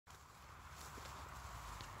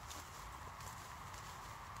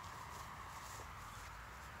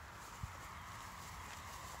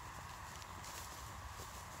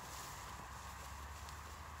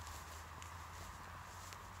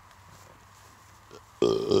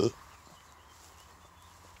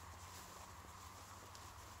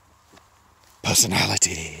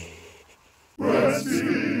Personality.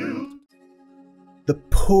 The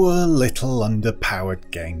poor little underpowered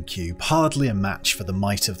Gamecube, hardly a match for the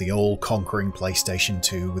might of the all-conquering PlayStation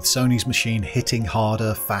 2, with Sony's machine hitting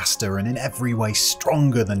harder, faster, and in every way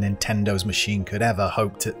stronger than Nintendo's machine could ever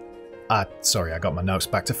hope to... sorry, I got my notes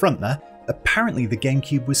back to front there. Apparently the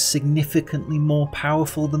Gamecube was significantly more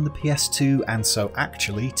powerful than the PS2, and so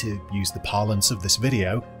actually, to use the parlance of this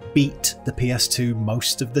video, beat the PS2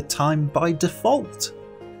 most of the time by default.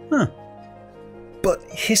 But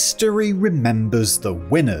history remembers the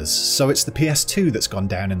winners, so it's the PS2 that's gone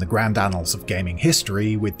down in the grand annals of gaming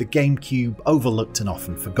history, with the Gamecube overlooked and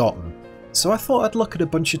often forgotten. So I thought I'd look at a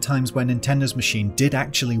bunch of times when Nintendo's machine did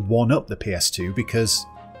actually one-up the PS2 because,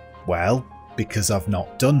 well, because I've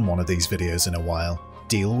not done one of these videos in a while.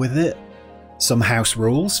 Deal with it. Some house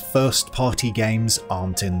rules: first-party games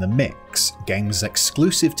aren't in the mix. Games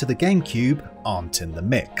exclusive to the Gamecube aren't in the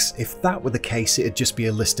mix. If that were the case, it'd just be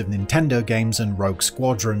a list of Nintendo games and Rogue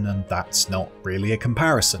Squadron, and that's not really a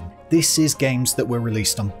comparison. This is games that were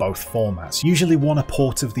released on both formats, usually one a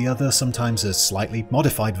port of the other, sometimes a slightly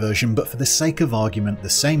modified version, but for the sake of argument, the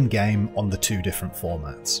same game on the two different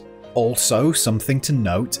formats. Also, something to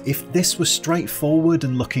note, if this was straightforward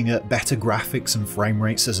and looking at better graphics and frame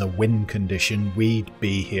rates as a win condition, we'd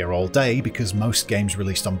be here all day because most games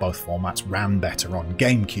released on both formats ran better on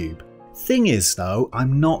Gamecube. Thing is though,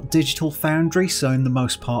 I'm not Digital Foundry, so in the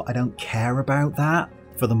most part I don't care about that.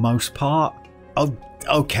 For the most part. Oh,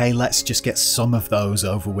 okay, let's just get some of those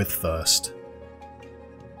over with first.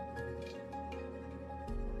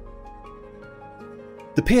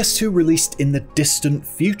 The PS2 released in the distant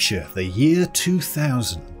future, the year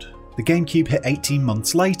 2000. The Gamecube hit 18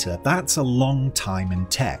 months later. That's a long time in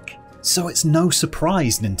tech. So it's no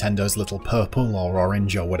surprise Nintendo's little purple or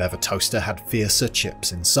orange or whatever toaster had fiercer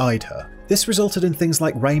chips inside her. This resulted in things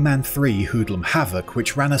like Rayman 3 Hoodlum Havoc,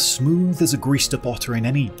 which ran as smooth as a greased up otter in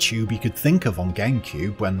any tube you could think of on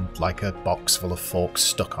Gamecube when like a box full of forks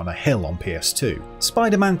stuck on a hill on PS2.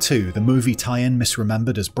 Spider-Man 2, the movie tie-in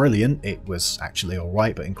misremembered as brilliant, it was actually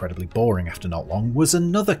alright but incredibly boring after not long, was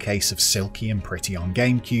another case of silky and pretty on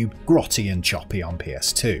Gamecube, grotty and choppy on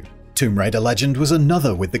PS2. Tomb Raider Legend was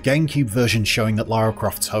another, with the Gamecube version showing that Lara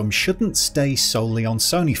Croft's home shouldn't stay solely on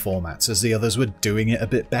Sony formats as the others were doing it a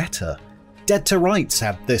bit better. Dead to Rights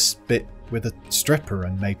had this bit with a stripper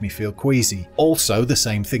and made me feel queasy. Also the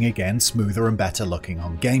same thing again, smoother and better looking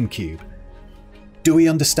on Gamecube. Do we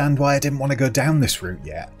understand why I didn't want to go down this route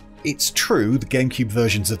yet? It's true, the Gamecube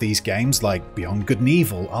versions of these games, like Beyond Good and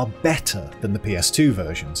Evil, are better than the PS2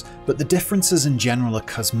 versions, but the differences in general are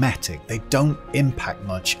cosmetic, they don't impact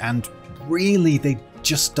much, and really they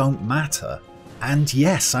just don't matter. And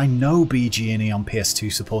yes, I know BG&E on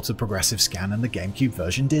PS2 supported progressive scan and the Gamecube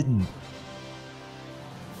version didn't.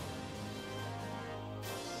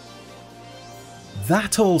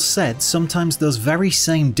 That all said, sometimes those very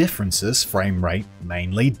same differences, frame rate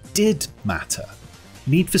mainly, did matter.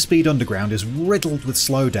 Need for Speed Underground is riddled with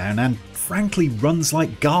slowdown and frankly runs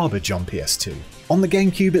like garbage on PS2. On the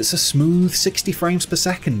Gamecube it's a smooth 60 frames per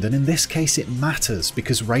second, and in this case it matters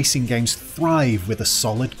because racing games thrive with a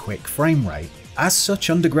solid quick frame rate. As such,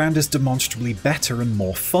 Underground is demonstrably better and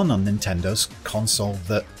more fun on Nintendo's console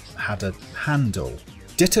that had a handle.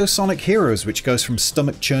 Ditto Sonic Heroes, which goes from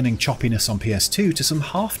stomach-churning choppiness on PS2 to some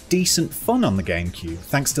half-decent fun on the Gamecube,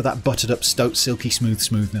 thanks to that buttered-up stoat silky smooth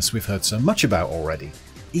smoothness we've heard so much about already.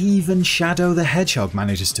 Even Shadow the Hedgehog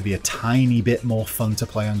manages to be a tiny bit more fun to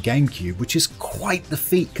play on Gamecube, which is quite the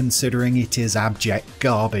feat considering it is abject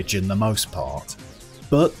garbage in the most part.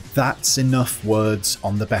 But that's enough words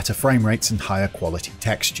on the better frame rates and higher quality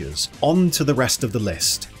textures. On to the rest of the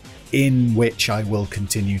list, in which I will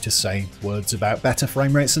continue to say words about better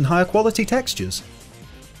frame rates and higher quality textures.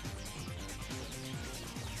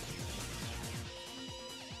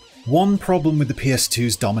 One problem with the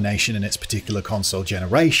PS2's domination in its particular console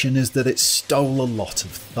generation is that it stole a lot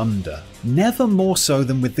of thunder. Never more so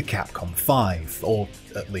than with the Capcom 5, or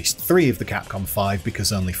at least 3 of the Capcom 5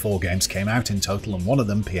 because only 4 games came out in total and one of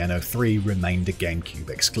them, PNO 3, remained a Gamecube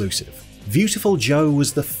exclusive. Beautiful Joe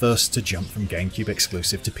was the first to jump from Gamecube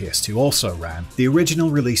exclusive to PS2 also ran. The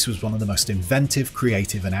original release was one of the most inventive,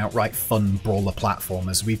 creative and outright fun brawler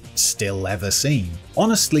platformers we've still ever seen.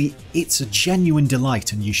 Honestly, it's a genuine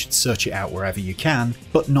delight and you should search it out wherever you can,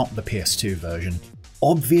 but not the PS2 version.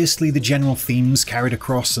 Obviously the general themes carried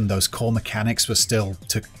across and those core mechanics were still,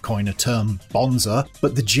 to coin a term, bonza,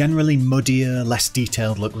 but the generally muddier, less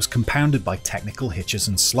detailed look was compounded by technical hitches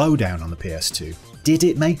and slowdown on the PS2. Did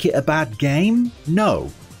it make it a bad game?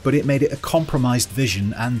 No. but it made it a compromised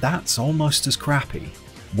vision, and that's almost as crappy.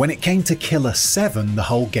 When it came to Killer 7, the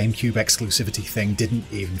whole GameCube exclusivity thing didn't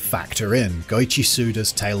even factor in. Goichi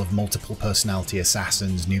Suda's tale of multiple personality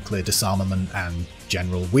assassins, nuclear disarmament, and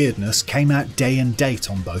general weirdness came out day and date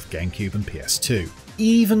on both GameCube and PS2.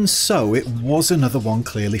 Even so, it was another one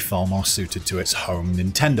clearly far more suited to its home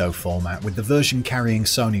Nintendo format, with the version carrying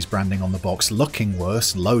Sony's branding on the box looking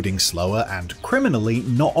worse, loading slower, and criminally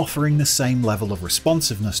not offering the same level of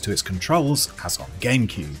responsiveness to its controls as on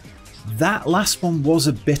GameCube. That last one was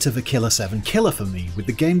a bit of a Killer 7 killer for me, with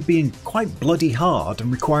the game being quite bloody hard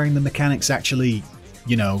and requiring the mechanics actually,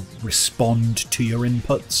 respond to your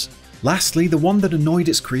inputs. Lastly, the one that annoyed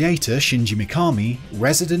its creator, Shinji Mikami,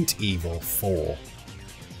 Resident Evil 4.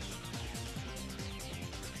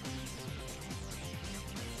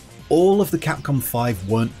 All of the Capcom 5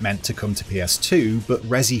 weren't meant to come to PS2, but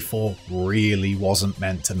Resi 4 really wasn't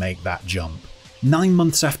meant to make that jump. 9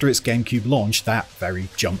 months after its GameCube launch, that very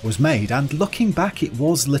jump was made, and looking back it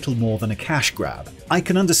was little more than a cash grab. I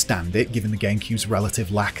can understand it, given the GameCube's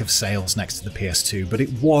relative lack of sales next to the PS2, but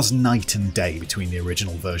it was night and day between the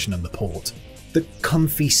original version and the port. The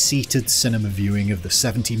comfy seated cinema viewing of the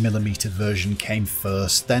 70mm version came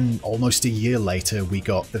first, then almost a year later we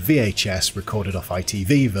got the VHS recorded off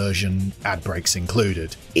ITV version, ad breaks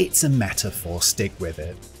included. It's a metaphor, stick with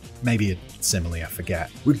it. Maybe a simile, I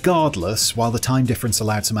forget. Regardless, while the time difference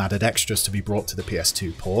allowed some added extras to be brought to the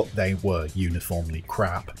PS2 port, they were uniformly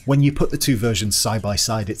crap. When you put the two versions side by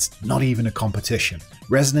side, it's not even a competition.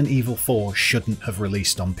 Resident Evil 4 shouldn't have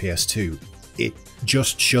released on PS2. It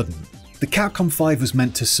just shouldn't. The Capcom 5 was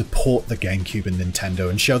meant to support the GameCube and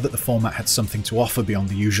Nintendo and show that the format had something to offer beyond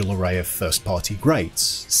the usual array of first-party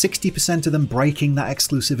greats. 60% of them breaking that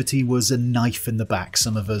exclusivity was a knife in the back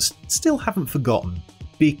some of us still haven't forgotten.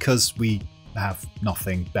 Because we have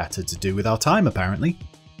nothing better to do with our time, apparently.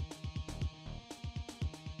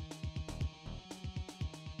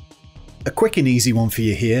 A quick and easy one for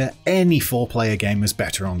you here, any 4-player game was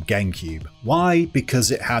better on GameCube. Why?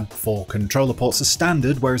 Because it had 4 controller ports as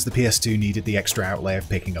standard, whereas the PS2 needed the extra outlay of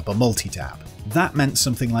picking up a multi-tap. That meant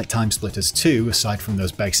something like Time Splitters 2, aside from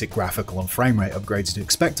those basic graphical and frame rate upgrades you'd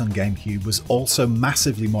expect on GameCube, was also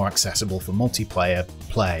massively more accessible for multiplayer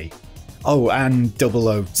play. Oh, and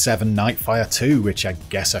 007 Nightfire 2, which I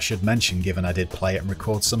guess I should mention given I did play it and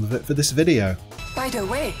record some of it for this video. By the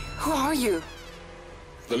way, who are you?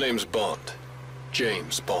 The name's Bond.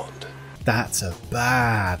 James Bond. That's a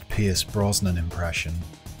bad Pierce Brosnan impression.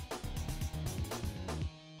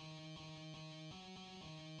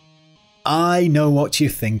 I know what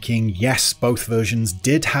you're thinking, yes, both versions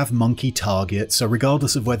did have Monkey Target, so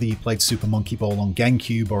regardless of whether you played Super Monkey Ball on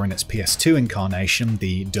GameCube or in its PS2 incarnation,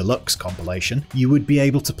 the Deluxe compilation, you would be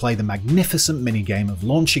able to play the magnificent minigame of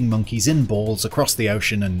launching monkeys in balls across the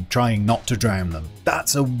ocean and trying not to drown them.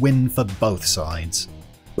 That's a win for both sides.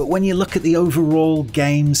 But when you look at the overall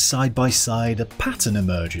games side by side, a pattern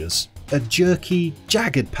emerges. A jerky,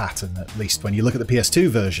 jagged pattern, at least when you look at the PS2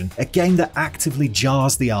 version, a game that actively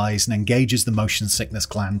jars the eyes and engages the motion sickness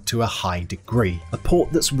gland to a high degree. A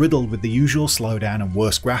port that's riddled with the usual slowdown and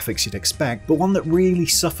worse graphics you'd expect, but one that really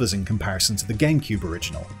suffers in comparison to the GameCube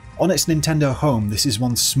original. On its Nintendo Home, this is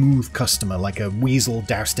one smooth customer, like a weasel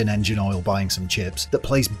doused in engine oil buying some chips, that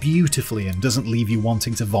plays beautifully and doesn't leave you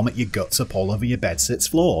wanting to vomit your guts up all over your bedsit's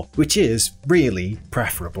floor, which is really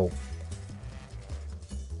preferable.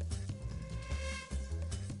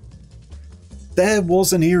 There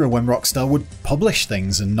was an era when Rockstar would publish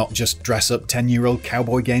things and not just dress up 10-year-old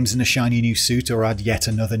cowboy games in a shiny new suit or add yet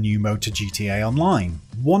another new mode to GTA Online.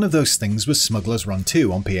 One of those things was Smuggler's Run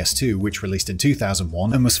 2 on PS2, which released in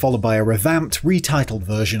 2001 and was followed by a revamped, retitled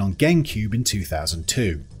version on GameCube in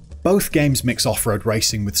 2002. Both games mix off-road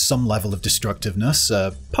racing with some level of destructiveness,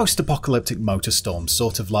 a post-apocalyptic motorstorm,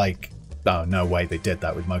 sort of like... oh no way, they did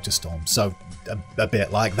that with Motorstorm, so a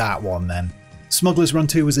bit like that one then. Smuggler's Run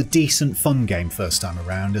 2 was a decent fun game first time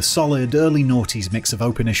around, a solid early noughties mix of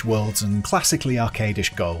openish worlds and classically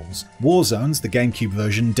arcadish goals. Warzones, the GameCube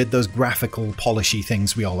version, did those graphical, polishy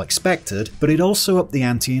things we all expected, but it also upped the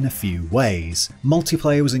ante in a few ways.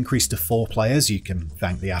 Multiplayer was increased to 4 players, you can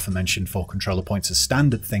thank the aforementioned 4 controller points as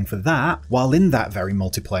standard thing for that, while in that very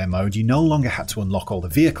multiplayer mode you no longer had to unlock all the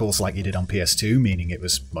vehicles like you did on PS2, meaning it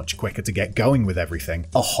was much quicker to get going with everything.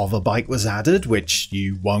 A hover bike was added, which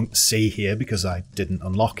you won't see here because I didn't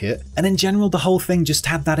unlock it, and in general the whole thing just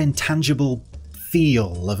had that intangible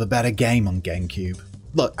feel of a better game on GameCube.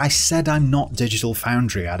 Look, I said I'm not Digital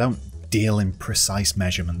Foundry, I don't deal in precise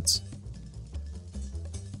measurements.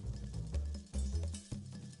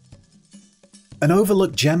 An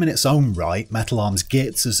overlooked gem in its own right, Metal Arms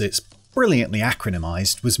Gits, as its brilliantly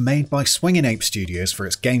acronymized, was made by Swingin' Ape Studios for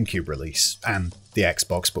its GameCube release, and the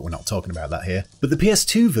Xbox, but we're not talking about that here. But the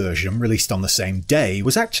PS2 version, released on the same day,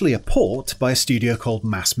 was actually a port by a studio called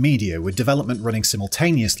Mass Media, with development running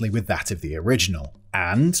simultaneously with that of the original.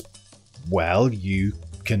 And, well, you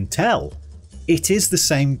can tell. It is the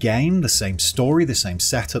same game, the same story, the same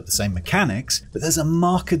setup, the same mechanics, but there's a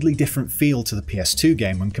markedly different feel to the PS2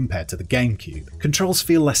 game when compared to the GameCube. Controls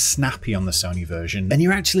feel less snappy on the Sony version, and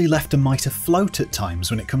you're actually left a mite afloat at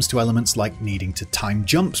times when it comes to elements like needing to time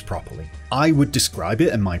jumps properly. I would describe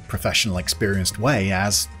it in my professional experienced way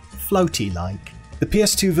as floaty-like. The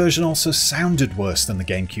PS2 version also sounded worse than the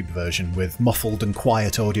GameCube version, with muffled and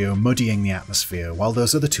quiet audio muddying the atmosphere, while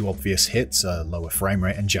those other two obvious hits, a lower frame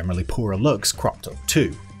rate and generally poorer looks, cropped up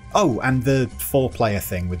too. Oh, and the 4-player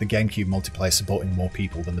thing with the GameCube multiplayer supporting more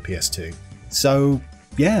people than the PS2. So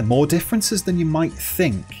yeah, more differences than you might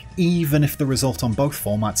think, even if the result on both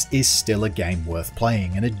formats is still a game worth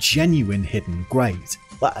playing and a genuine hidden great.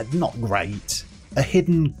 Well, not great, a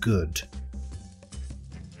hidden good.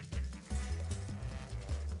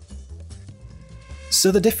 So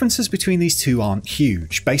the differences between these two aren't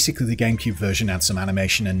huge. Basically, the GameCube version had some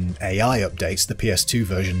animation and AI updates the PS2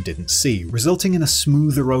 version didn't see, resulting in a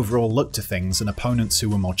smoother overall look to things and opponents who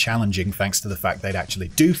were more challenging thanks to the fact they'd actually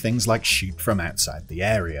do things like shoot from outside the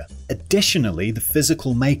area. Additionally, the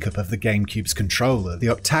physical makeup of the GameCube's controller, the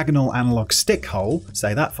octagonal analog stick hole,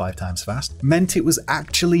 say that 5 times fast, meant it was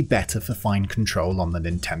actually better for fine control on the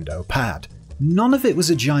Nintendo pad. None of it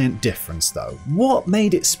was a giant difference though. What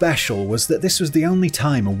made it special was that this was the only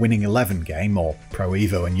time a Winning 11 game, or Pro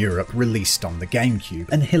Evo in Europe, released on the GameCube,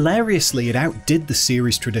 and hilariously it outdid the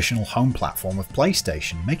series' traditional home platform of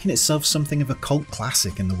PlayStation, making itself something of a cult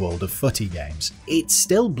classic in the world of footy games. It's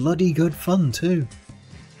still bloody good fun too.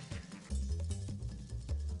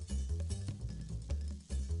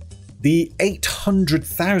 The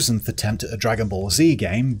 800,000th attempt at a Dragon Ball Z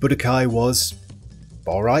game, Budokai was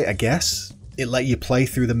alright, I guess. It let you play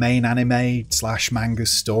through the main anime/manga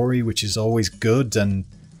story, which is always good, and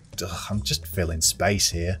I'm just filling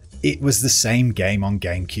space here. It was the same game on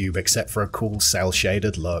GameCube except for a cool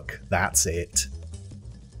cel-shaded look, that's it.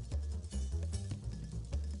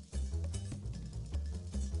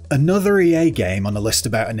 Another EA game on a list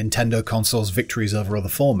about a Nintendo console's victories over other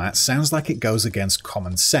formats sounds like it goes against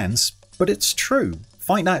common sense, but it's true.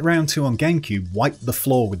 Fight Night Round 2 on GameCube wiped the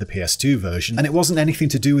floor with the PS2 version, and it wasn't anything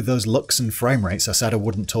to do with those looks and frame rates I said I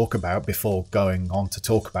wouldn't talk about before going on to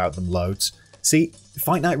talk about them loads. See,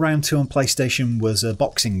 Fight Night Round 2 on PlayStation was a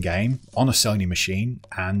boxing game on a Sony machine,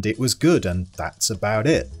 and it was good, and that's about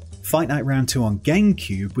it. Fight Night Round 2 on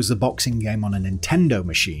GameCube was a boxing game on a Nintendo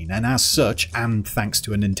machine, and as such, and thanks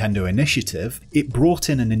to a Nintendo initiative, it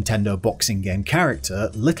brought in a Nintendo boxing game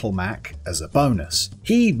character, Little Mac, as a bonus.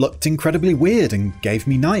 He looked incredibly weird and gave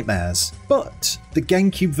me nightmares. But the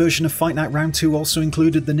GameCube version of Fight Night Round 2 also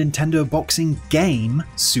included the Nintendo boxing game,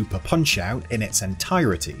 Super Punch-Out, in its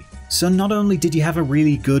entirety. So not only did you have a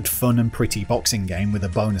really good, fun and pretty boxing game with a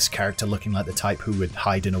bonus character looking like the type who would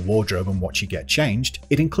hide in a wardrobe and watch you get changed,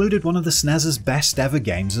 it included one of the SNES's best ever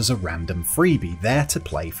games as a random freebie, there to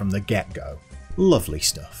play from the get-go. Lovely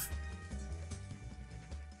stuff.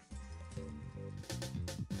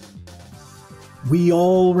 We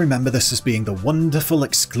all remember this as being the wonderful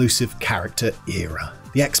exclusive character era.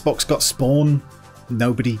 The Xbox got Spawn,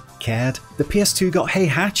 nobody cared. The PS2 got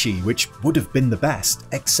Heihachi, which would have been the best,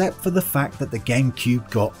 except for the fact that the GameCube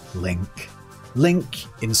got Link. Link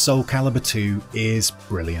in Soul Calibur 2 is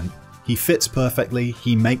brilliant. He fits perfectly,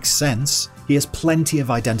 he makes sense, he has plenty of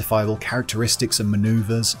identifiable characteristics and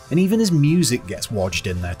maneuvers, and even his music gets wodged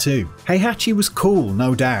in there too. Heihachi was cool,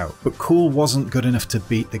 no doubt, but cool wasn't good enough to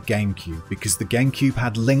beat the GameCube, because the GameCube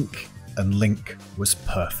had Link, and Link was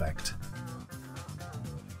perfect.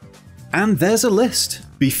 And there's a list.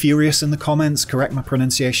 Be furious in the comments, correct my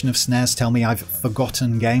pronunciation of SNES, tell me I've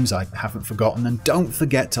forgotten games I haven't forgotten, and don't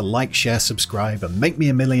forget to like, share, subscribe, and make me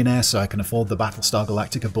a millionaire so I can afford the Battlestar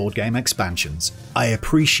Galactica board game expansions. I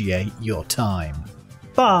appreciate your time.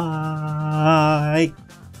 Bye!